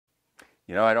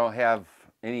You know, I don't have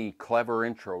any clever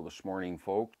intro this morning,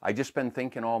 folks. I just been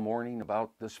thinking all morning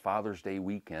about this Father's Day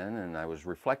weekend, and I was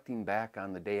reflecting back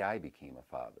on the day I became a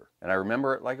father. And I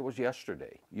remember it like it was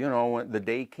yesterday. You know, when the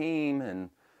day came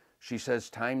and she says,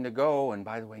 time to go. And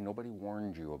by the way, nobody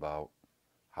warned you about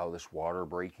how this water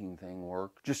breaking thing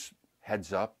worked. Just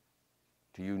heads up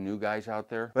to you new guys out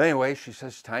there. But anyway, she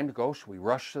says, time to go. So we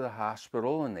rush to the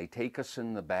hospital and they take us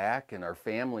in the back and our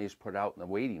family is put out in the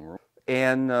waiting room.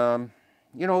 And,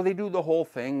 you know, they do the whole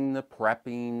thing, the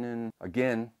prepping, and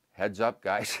again, heads up,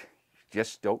 guys, you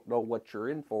just don't know what you're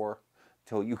in for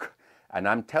till you, and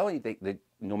I'm telling you, they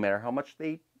no matter how much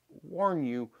they warn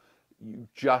you, you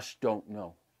just don't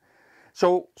know.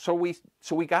 So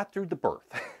we got through the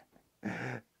birth,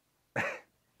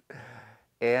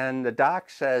 and the doc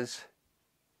says,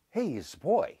 hey, it's a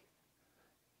boy.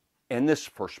 And this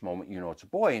first moment, you know, it's a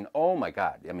boy, and oh my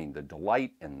God, I mean, the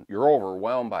delight, and you're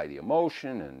overwhelmed by the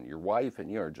emotion, and your wife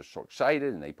and you are just so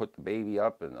excited, and they put the baby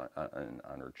up on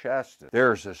her chest.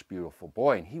 There's this beautiful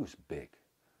boy, and he was big.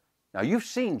 Now, you've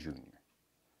seen Junior.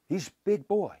 He's a big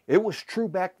boy. It was true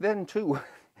back then, too.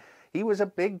 He was a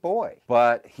big boy,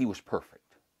 but he was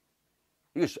perfect.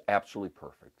 He was absolutely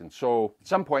perfect. And so at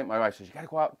some point, my wife says, you got to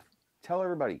go out and tell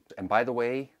everybody. And by the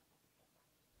way,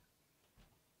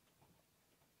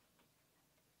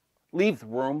 leave the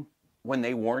room when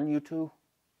they warn you to.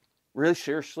 Really,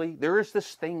 seriously, there is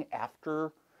this thing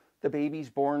after the baby's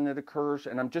born that occurs,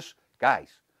 and I'm just, guys,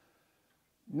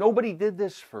 nobody did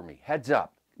this for me. Heads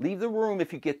up. Leave the room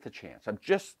if you get the chance. I'm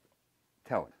just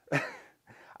telling.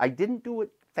 I didn't do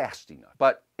it fast enough.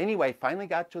 But anyway, finally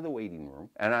got to the waiting room,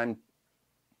 and I'm,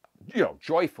 you know,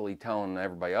 joyfully telling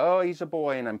everybody, oh, he's a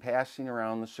boy, and I'm passing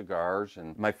around the cigars,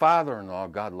 and my father-in-law,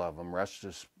 God love him, rest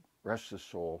his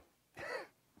soul,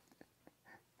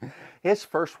 his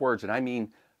first words, and I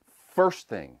mean first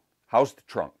thing, how's the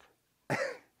trunk?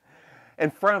 In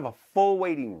front of a full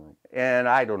waiting room. And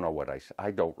I don't know what I said.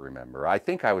 I don't remember. I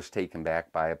think I was taken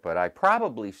back by it, but I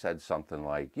probably said something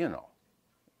like, you know,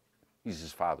 he's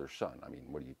his father's son. I mean,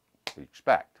 what do you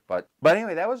expect? But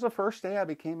anyway, that was the first day I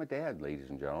became a dad, ladies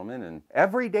and gentlemen. And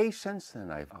every day since then,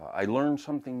 I learned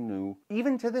something new.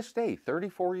 Even to this day,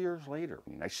 34 years later, I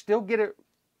mean, I still get it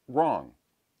wrong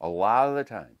a lot of the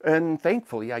time. And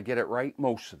thankfully, I get it right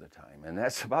most of the time. And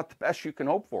that's about the best you can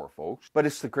hope for, folks. But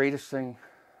it's the greatest thing,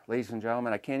 ladies and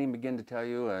gentlemen. I can't even begin to tell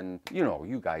you. And you know,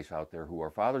 you guys out there who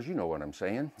are fathers, you know what I'm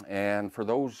saying. And for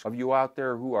those of you out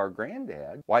there who are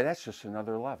granddad, why, that's just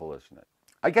another level, isn't it?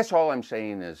 I guess all I'm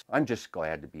saying is I'm just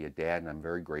glad to be a dad, and I'm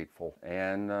very grateful.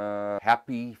 And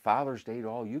happy Father's Day to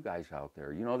all you guys out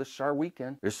there. You know, this is our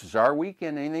weekend. This is our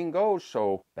weekend. Anything goes.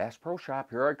 So Bass Pro Shop,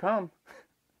 here I come.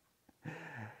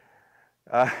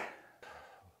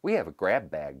 We have a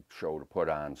grab bag show to put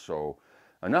on, so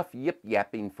enough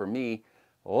yip-yapping for me.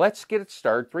 Let's get it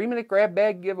started. 3-minute grab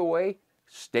bag giveaway.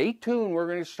 Stay tuned. We're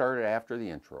going to start it after the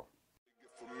intro.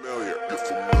 Get familiar.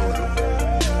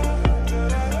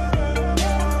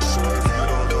 So if you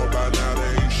don't know by now,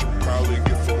 then you should probably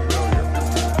get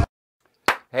familiar.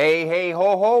 Hey, hey,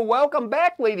 ho, ho. Welcome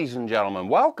back, ladies and gentlemen.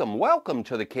 Welcome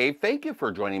to the cave. Thank you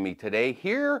for joining me today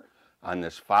here on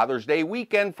this Father's Day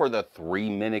weekend for the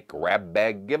 3-minute grab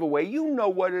bag giveaway. You know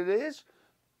what it is.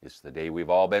 It's the day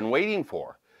we've all been waiting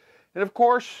for. And of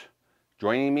course,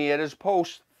 joining me at his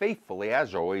post, faithfully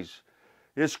as always,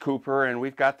 is Cooper. And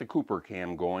we've got the Cooper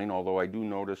cam going, although I do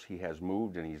notice he has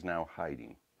moved and he's now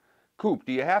hiding. Coop,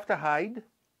 do you have to hide?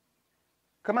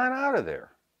 Come on out of there.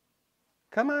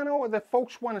 Come on over. The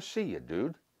folks want to see you,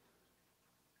 dude.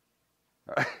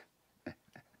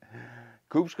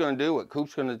 Coop's going to do what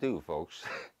Coop's going to do, folks.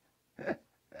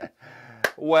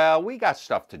 Well, we got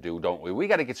stuff to do, don't we? We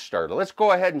got to get started. Let's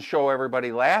go ahead and show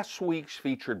everybody last week's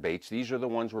featured baits. These are the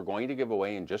ones we're going to give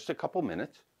away in just a couple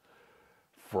minutes.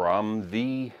 From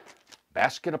the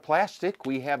basket of plastic,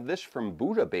 we have this from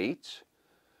Buddha Baits.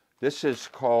 This is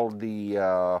called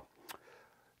the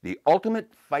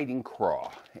Ultimate Fighting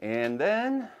Craw. And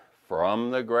then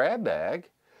from the grab bag,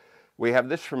 we have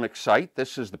this from Excite.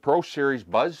 This is the Pro Series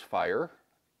Buzz Fire.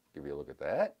 Give you a look at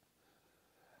that.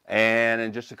 And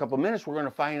in just a couple minutes, we're going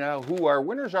to find out who our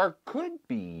winners are. Could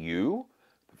be you.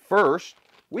 First,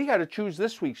 we got to choose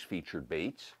this week's featured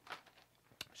baits.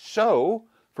 So,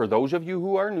 for those of you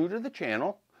who are new to the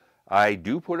channel, I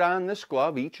do put on this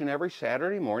glove each and every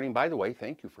Saturday morning. By the way,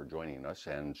 thank you for joining us,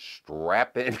 and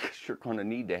strap in because you're going to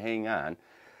need to hang on.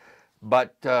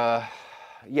 But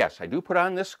yes, I do put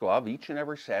on this glove each and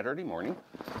every Saturday morning.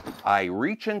 I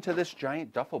reach into this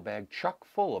giant duffel bag chock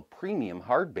full of premium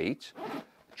hard baits,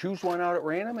 choose one out at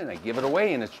random, and I give it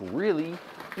away, and it's really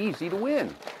easy to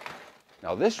win.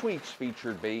 Now this week's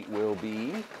featured bait will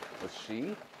be, let's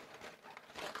see.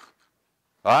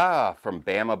 From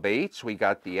Bama Baits, we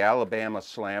got the Alabama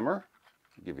Slammer.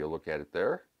 I'll give you a look at it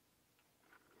there.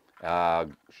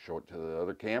 Show it to the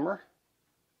other camera.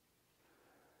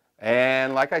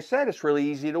 And like I said, it's really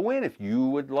easy to win. If you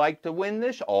would like to win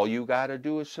this, all you got to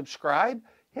do is subscribe.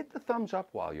 Hit the thumbs up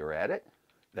while you're at it.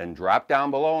 Then drop down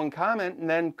below and comment, and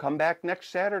then come back next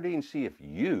Saturday and see if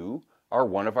you are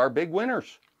one of our big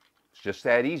winners. It's just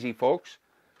that easy, folks.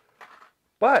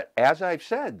 But as I've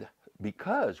said,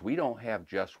 because we don't have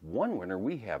just one winner,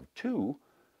 we have two,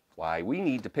 why, we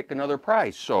need to pick another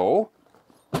prize. So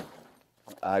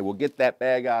I will get that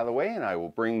bag out of the way, and I will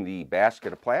bring the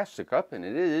basket of plastic up, and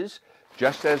it is,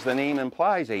 just as the name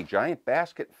implies, a giant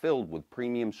basket filled with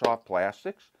premium soft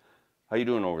plastics. How you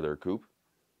doing over there, Coop?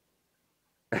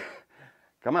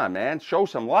 Come on, man, show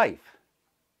some life.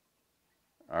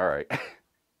 All right.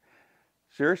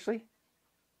 Seriously?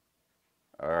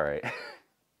 All right.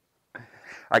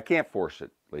 I can't force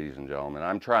it, ladies and gentlemen.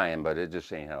 I'm trying, but it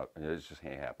just ain't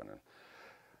happening.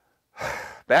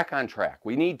 Back on track.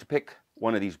 We need to pick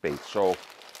one of these baits. So,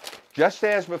 just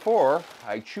as before,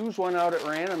 I choose one out at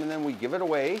random, and then we give it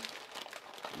away.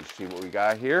 You see what we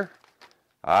got here?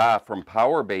 From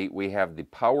Power Bait, we have the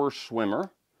Power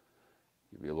Swimmer.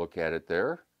 Give you a look at it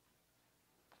there.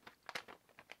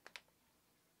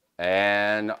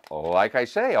 And like I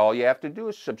say, all you have to do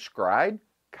is subscribe,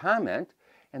 comment,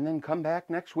 and then come back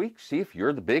next week. See if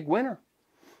you're the big winner.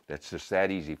 That's just that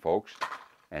easy, folks.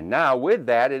 And now with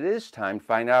that, it is time to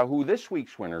find out who this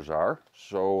week's winners are.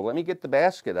 So let me get the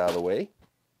basket out of the way.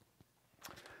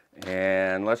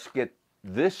 And let's get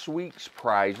this week's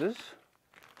prizes.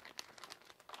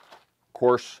 Of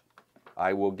course,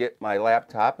 I will get my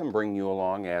laptop and bring you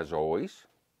along as always.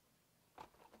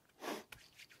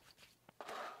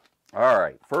 All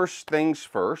right, first things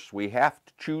first, we have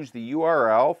to choose the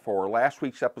URL for last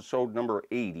week's episode number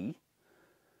 80.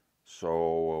 So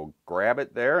we'll grab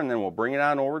it there, and then we'll bring it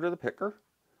on over to the picker.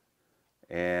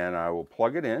 And I will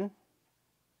plug it in,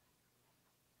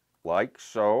 like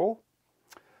so.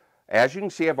 As you can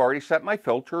see, I've already set my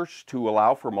filters to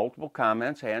allow for multiple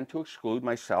comments and to exclude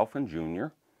myself and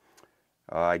Junior.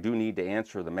 I do need to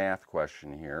answer the math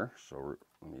question here, so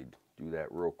let me do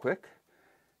that real quick.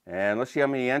 And let's see how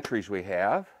many entries we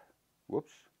have.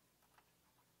 Whoops.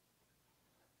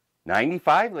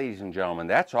 95, ladies and gentlemen.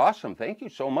 That's awesome. Thank you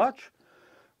so much.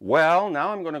 Well,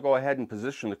 now I'm going to go ahead and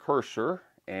position the cursor,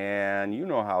 and you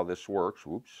know how this works.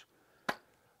 Whoops.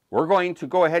 We're going to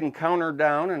go ahead and counter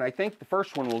down, and I think the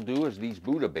first one we'll do is these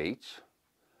Buddha baits.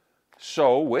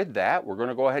 So with that, we're going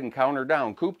to go ahead and counter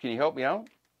down. Coop, can you help me out?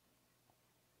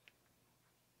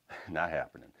 Not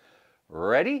happening.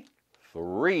 Ready?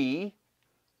 3,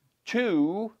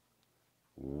 2,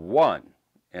 1.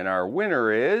 And our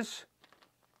winner is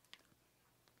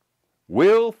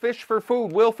Will Fish for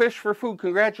Food. Will Fish for Food.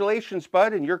 Congratulations,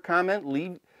 bud. And your comment,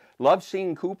 love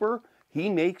seeing Cooper. He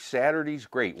makes Saturdays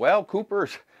great. Well,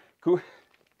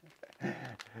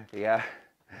 yeah,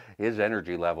 his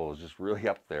energy level is just really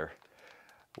up there.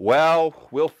 Well,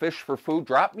 Will Fish for Food,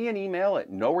 drop me an email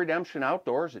at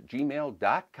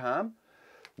noredemptionoutdoors@gmail.com.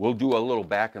 We'll do a little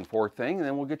back and forth thing, and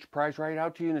then we'll get your prize right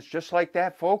out to you, and it's just like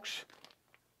that, folks.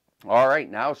 All right,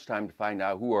 now it's time to find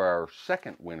out who our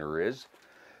second winner is.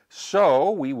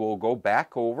 So we will go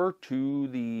back over to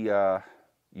the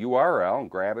URL and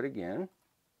grab it again.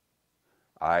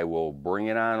 I will bring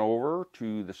it on over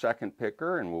to the second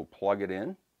picker, and we'll plug it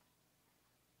in.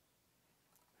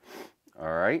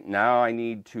 All right, now I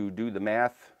need to do the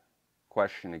math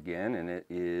question again, and it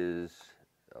is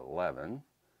 11.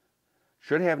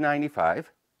 Should have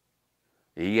 95.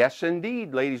 Yes,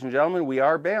 indeed, ladies and gentlemen, we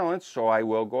are balanced, so I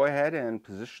will go ahead and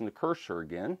position the cursor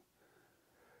again.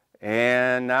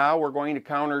 And now we're going to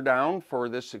counter down for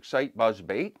this Excite Buzz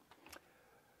bait.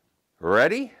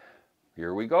 Ready?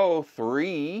 Here we go.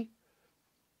 3,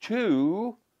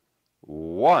 2,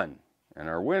 1. And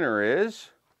our winner is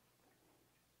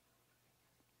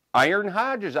Iron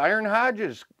Hodges,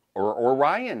 or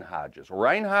Ryan Hodges.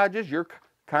 Ryan Hodges, your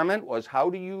comment was, how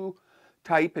do you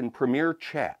type in Premier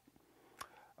Chat?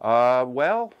 I'm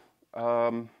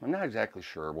not exactly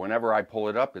sure. Whenever I pull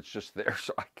it up, it's just there,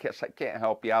 so I guess I can't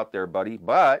help you out there, buddy.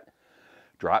 But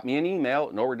drop me an email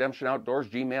at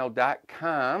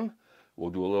noredemptionoutdoors@gmail.com. We'll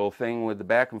do a little thing with the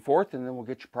back and forth, and then we'll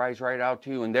get your prize right out to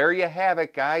you. And there you have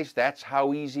it, guys. That's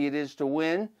how easy it is to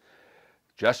win.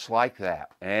 Just like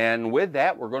that. And with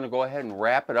that, we're going to go ahead and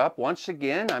wrap it up. Once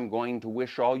again, I'm going to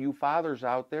wish all you fathers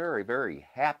out there a very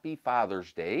happy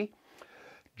Father's Day.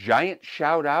 Giant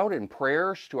shout out and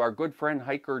prayers to our good friend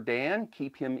Hiker Dan.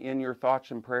 Keep him in your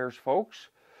thoughts and prayers, folks.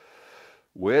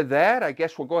 with that, I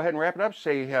guess we'll go ahead and wrap it up.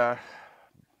 Say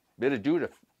bid adieu to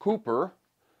Cooper.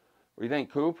 What do you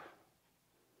think, Coop?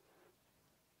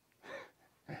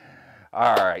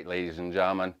 All right, ladies and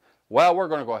gentlemen. Well, we're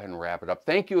going to go ahead and wrap it up.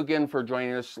 Thank you again for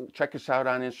joining us. Check us out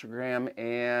on Instagram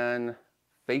and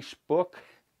Facebook.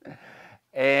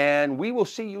 And we will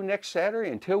see you next Saturday.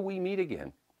 Until we meet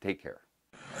again, take care.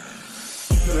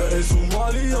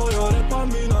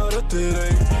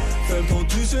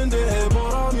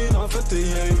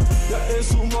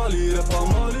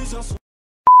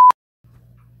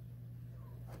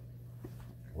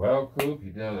 Well, Coop,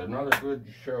 you did another good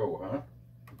show, huh?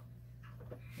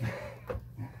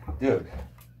 Dude,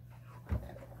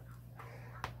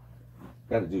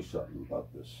 got to do something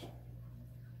about this.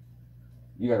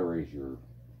 You got to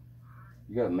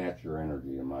you got to match your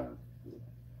energy to mine. Dude.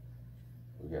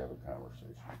 We got to have a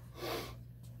conversation.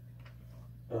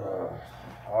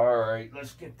 All right,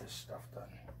 let's get this stuff done.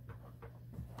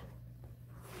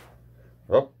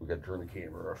 Oh, we got to turn the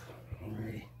camera off. All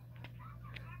right.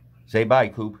 Say bye,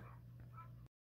 Coop.